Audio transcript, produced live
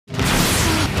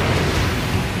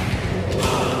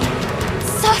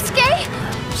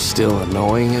still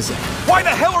annoying as ever. Why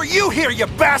the hell are you here, you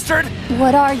bastard?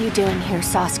 What are you doing here,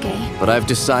 Sasuke? But I've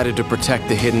decided to protect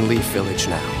the Hidden Leaf Village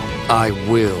now. I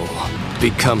will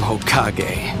become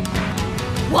Hokage.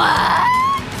 What?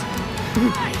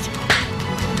 Right.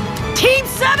 Team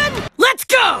 7, let's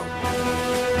go!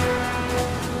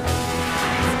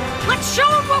 Let's show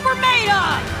them what we're made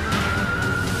of!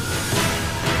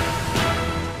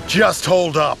 Just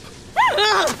hold up.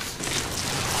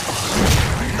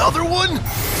 Another one?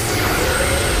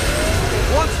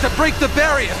 Wants to break the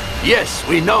barrier. Yes,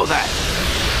 we know that.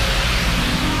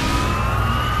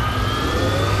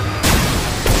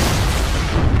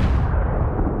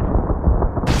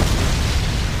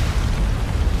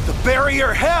 The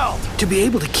barrier held. To be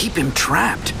able to keep him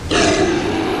trapped.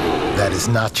 That is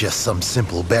not just some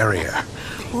simple barrier.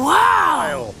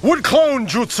 Wow! Wood clone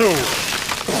jutsu.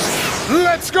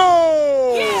 Let's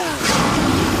go!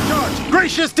 Yeah! Charge.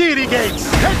 Gracious deity gates.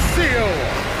 Head seal.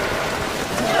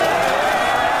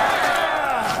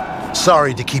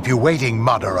 Sorry to keep you waiting,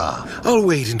 Madara. I'll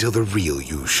wait until the real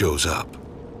you shows up.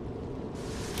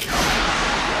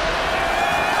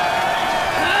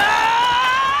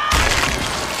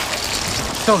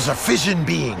 Those are fission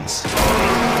beings.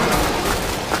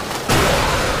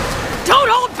 Don't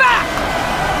hold back!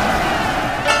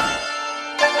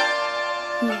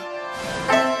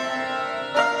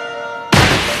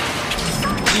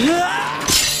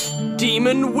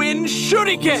 Demon Wind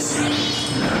Shuriken!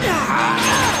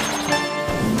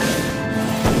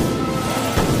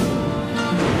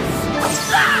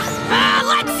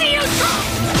 Let's see you try!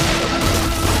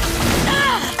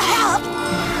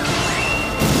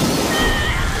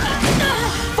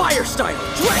 Fire style,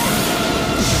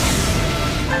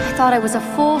 I thought I was a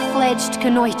full-fledged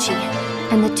Kunoichi,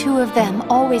 and the two of them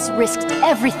always risked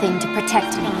everything to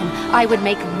protect me. I would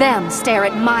make them stare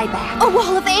at my back. A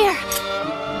wall of air!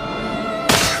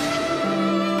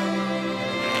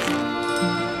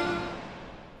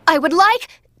 I would like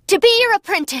to be your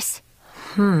apprentice.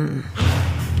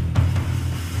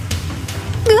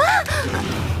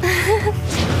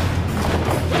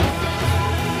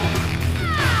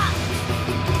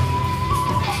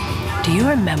 Do you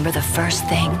remember the first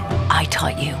thing I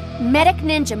taught you? Medic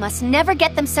ninja must never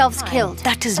get themselves killed.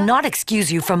 That does not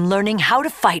excuse you from learning how to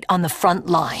fight on the front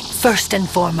line. First and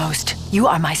foremost, you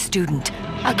are my student.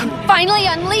 I can finally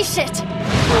unleash it!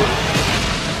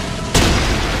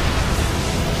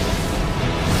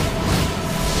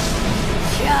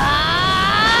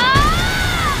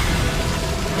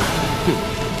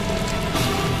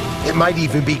 It might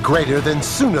even be greater than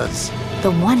Suna's.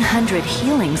 The 100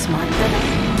 healings mark.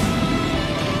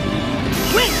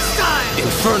 Wind style!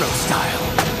 Inferno style.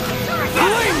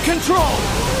 Flame control!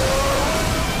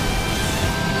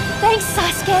 Thanks,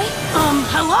 Sasuke.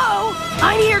 Hello?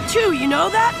 I'm here too, you know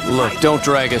that? Look, don't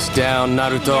drag us down,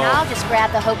 Naruto. And I'll just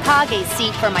grab the Hokage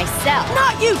seat for myself.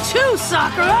 Not you too,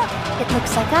 Sakura! It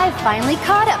looks like I've finally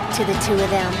caught up to the two of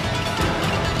them.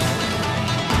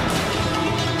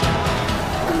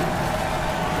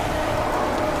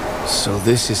 So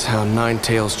this is how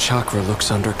Nine-Tails' chakra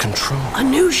looks under control. A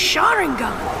new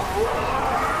Sharingan!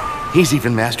 He's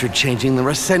even mastered changing the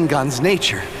Rasengan's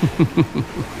nature.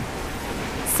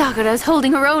 Sakura's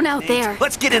holding her own out there.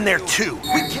 Let's get in there too.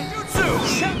 We can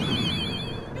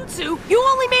Jutsu, you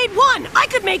only made one! I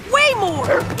could make way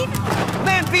more!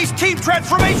 Man Beast Team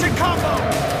Transformation combo!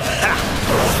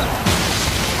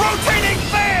 Rotating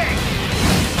Fang!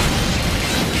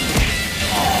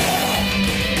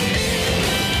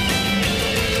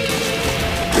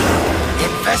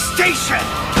 Infestation!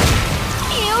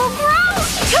 Ew, gross!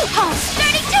 2 pumps!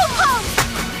 32 pumps!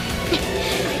 I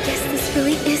guess this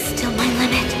really is still my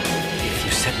limit. If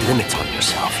you set limits on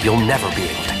yourself, you'll never be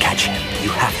able to catch him.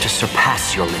 You have to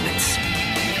surpass your limits.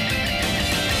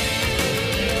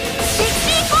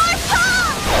 64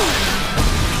 pumps!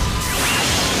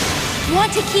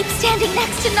 Want to keep standing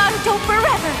next to Naruto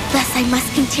forever. Thus, I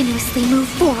must continuously move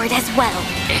forward as well.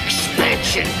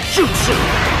 Expansion Jutsu!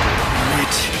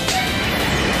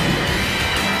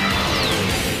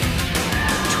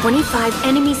 25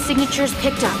 enemy signatures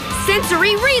picked up.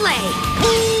 Sensory relay!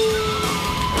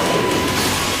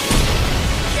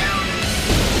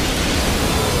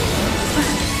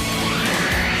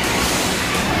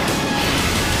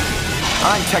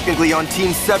 I'm technically on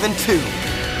Team 7 too.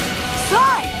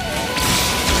 Sai!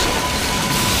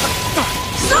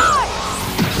 Sai!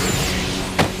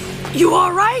 You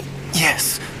alright?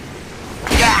 Yes.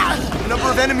 The number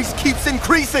of enemies keeps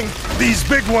increasing. These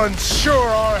big ones sure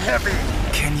are heavy.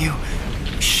 Can you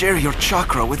share your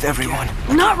chakra with everyone?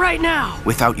 Not right now.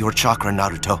 Without your chakra,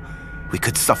 Naruto, we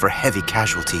could suffer heavy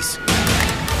casualties.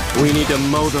 We need to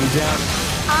mow them down.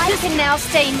 I can now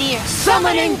stay near.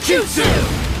 Summoning Jutsu!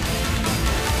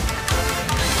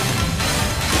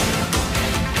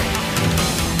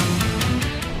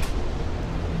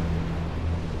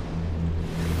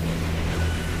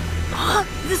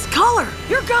 This color!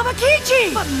 You're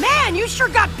Gamakichi! But man, you sure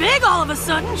got big all of a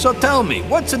sudden! So tell me,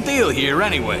 what's the deal here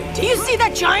anyway? Do you see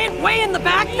that giant way in the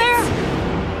back there?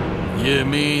 You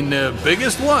mean the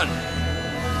biggest one?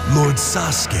 Lord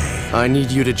Sasuke. I need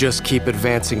you to just keep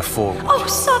advancing forward. Oh,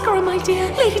 Sakura, my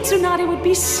dear. Lady Tsunade would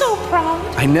be so proud.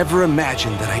 I never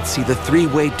imagined that I'd see the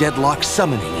Three-Way Deadlock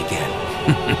summoning again.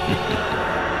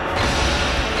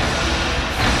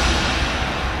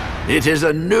 It is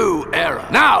a new era.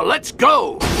 Now, let's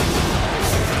go!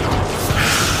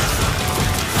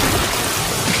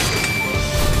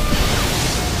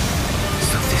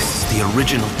 So this is the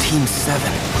original Team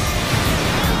 7.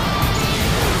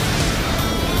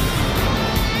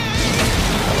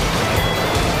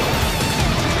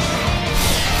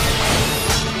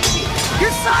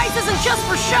 Your size isn't just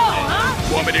for show,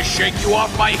 huh? Want me to shake you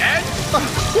off my head?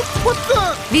 What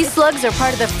the? These slugs are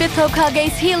part of the 5th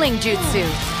Hokage's healing jutsu.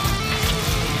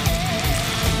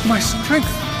 My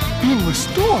strength being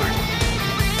restored.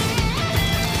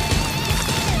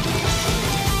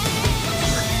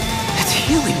 It's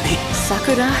healing me.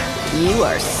 Sakura, you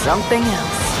are something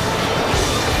else.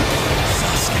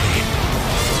 Sasuke.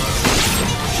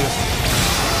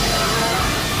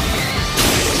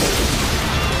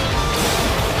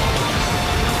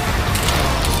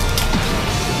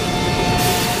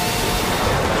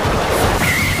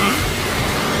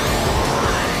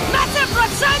 Massive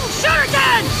Rasen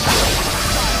Shuriken!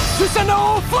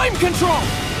 Susanoo flame control!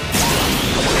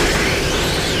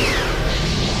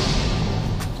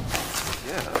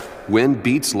 Wind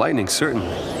beats lightning, certainly.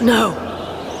 No,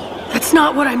 that's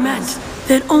not what I meant.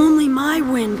 That only my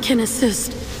wind can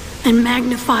assist and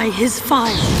magnify his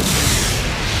fire.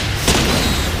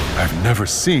 I've never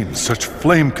seen such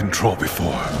flame control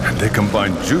before. And they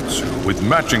combine jutsu with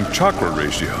matching chakra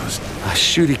ratios. A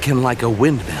shuriken like a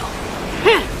windmill.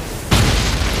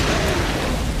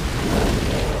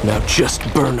 Now just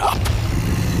burn up.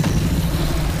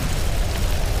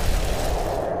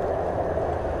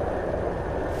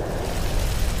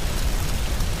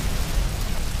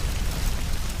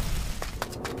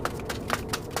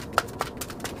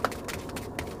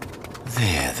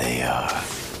 There they are.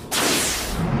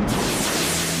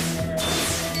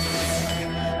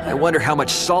 I wonder how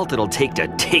much salt it'll take to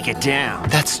take it down.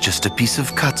 That's just a piece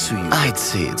of katsuyu. I'd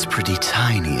say it's pretty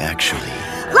tiny, actually.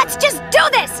 Let's just do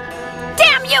this!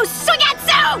 Damn you,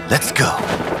 Suigetsu! Let's go.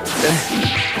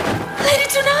 Lady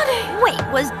Tsunade! Wait,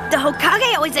 was the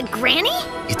Hokage always a granny?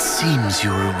 It seems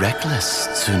you're reckless,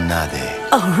 Tsunade.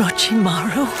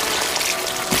 Orochimaru.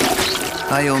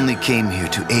 I only came here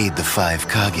to aid the 5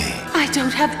 Kage. I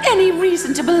don't have any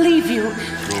reason to believe you.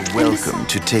 You're welcome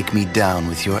to take me down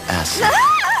with your acid.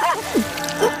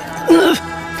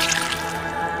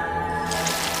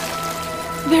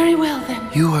 Very well, then.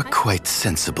 You are quite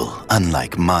sensible,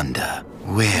 unlike Manda.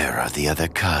 Where are the other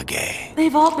Kage?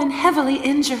 They've all been heavily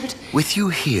injured, With you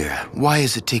here, why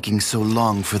is it taking so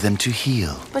long for them to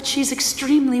heal? but she's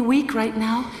extremely weak right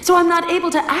now, so I'm not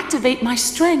able to activate my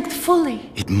strength fully.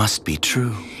 It must be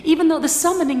true. Even though the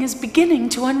summoning is beginning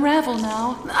to unravel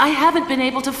now, I haven't been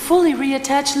able to fully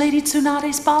reattach Lady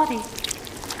Tsunade's body.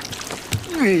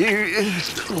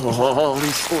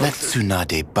 Let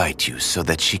Tsunade bite you so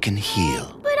that she can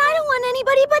heal. But I don't want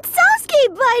anybody but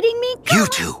Sasuke biting me. You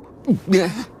two!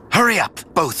 Hurry up!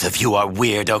 Both of you are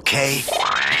weird, okay?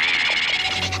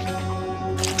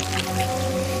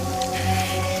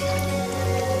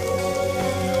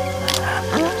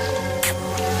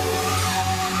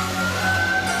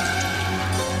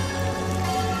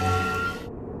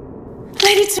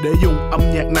 Để dùng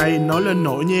âm nhạc này nói lên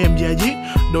nỗi như em da diết.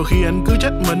 Đôi khi anh cứ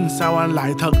trách mình sao anh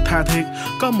lại thật tha thiết.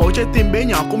 Có mỗi trái tim bé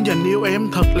nhỏ cũng dành yêu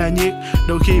em thật là nhiệt.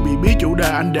 Đôi khi bị bí chủ đề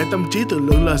anh để tâm trí từ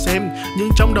lượng lời xem. Nhưng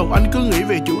trong đầu anh cứ nghĩ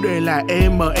về chủ đề là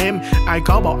em. Ai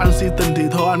có bảo anh si tình thì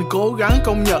thôi anh cố gắng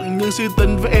công nhận. Nhưng si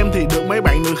tình với em thì được mấy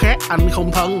bạn nữ khác anh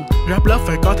không thân. Rap lớp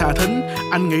phải có thả thính,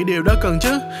 anh nghĩ điều đó cần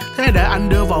chứ. Thế để anh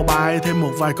đưa vào bài thêm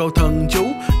một vài câu thần chú.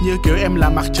 Như kiểu em là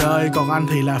mặt trời còn anh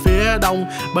thì là phía đông.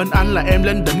 Bên anh là em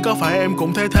lên đỉnh, có phải em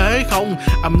cũng thấy thế không?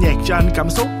 Âm nhạc cho anh cảm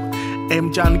xúc, em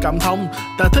cho anh cảm thông.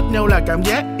 Ta thích nhau là cảm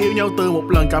giác, yêu nhau từ một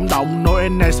lần cảm động.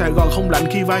 Noel này Sài Gòn không lạnh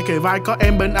khi vai kề vai có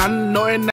em bên anh. Noel này